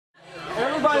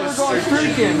everybody was going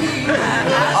streaking.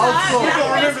 Old school. You don't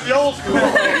remember the old school.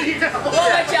 We'll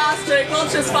let y'all streak. We'll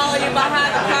just follow you behind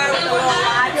the car with a little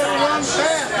light.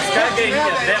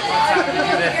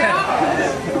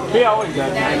 He always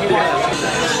does.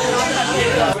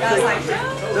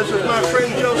 This is my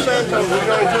friend Joe Santos. We've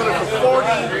known each other for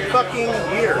 40 fucking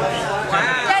years.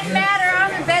 Doesn't matter,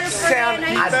 I'm the better friend.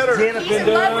 He's in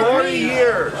love with 40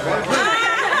 years.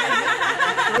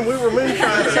 We were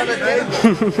moonshiners. No,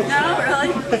 really?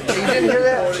 You didn't hear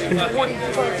that?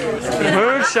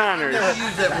 Moonshiners.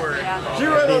 Use that word.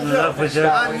 You're right on Joe.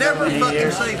 I never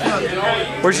fucking say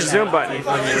fucking. Where's your Zoom button?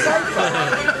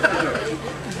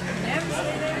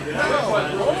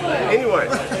 Anyway.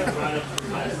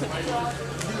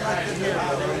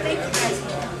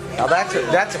 Now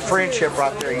that's a friendship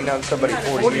right there. You know somebody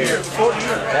 40 years. 40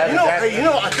 years. You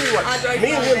know, I tell you what,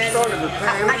 me and him started with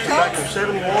Pam back in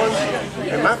 '71,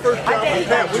 and my first job with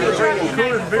Pam, we were bringing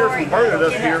coolers of beer from Burnett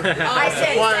up here,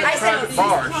 flying private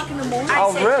bars.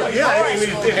 Oh, really? Yeah, and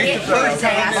he's Bob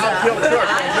truck.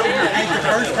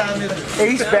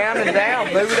 Eastbound and down,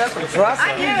 move it up and truck. I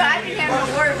knew, I didn't have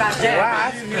to worry about that.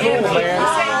 Wow, that's cool, man.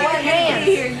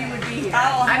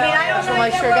 I mean, I don't know.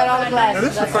 I sure got all the glasses.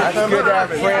 This is the first That's time good to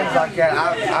have friends like that.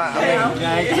 I mean,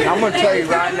 I'm going to tell you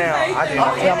right now, I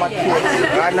tell my kids,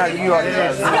 I know you are a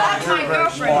very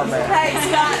smart man,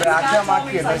 but I tell my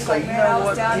kids, they say, you know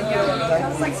what, you do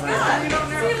At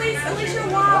least you're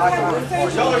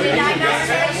Did I not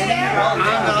tell you that?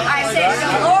 I said,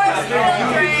 the Lord's will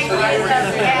drink is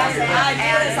of gas and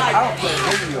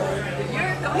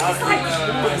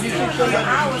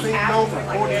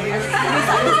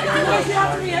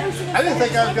I didn't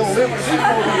think I was going to live to see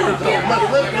 40 years old. I must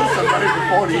live with somebody for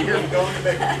 40 years.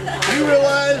 Do you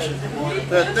realize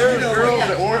that there's girls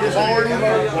that weren't born when I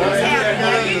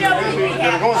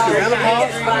that are going through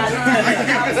menopause?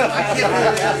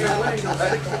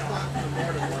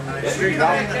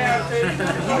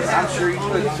 I'm sure you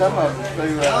put some of them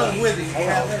through. I was with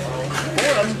him.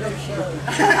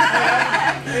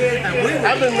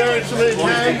 I've been married so many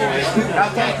times, I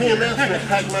thought PMS and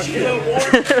packed my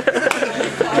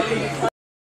shit.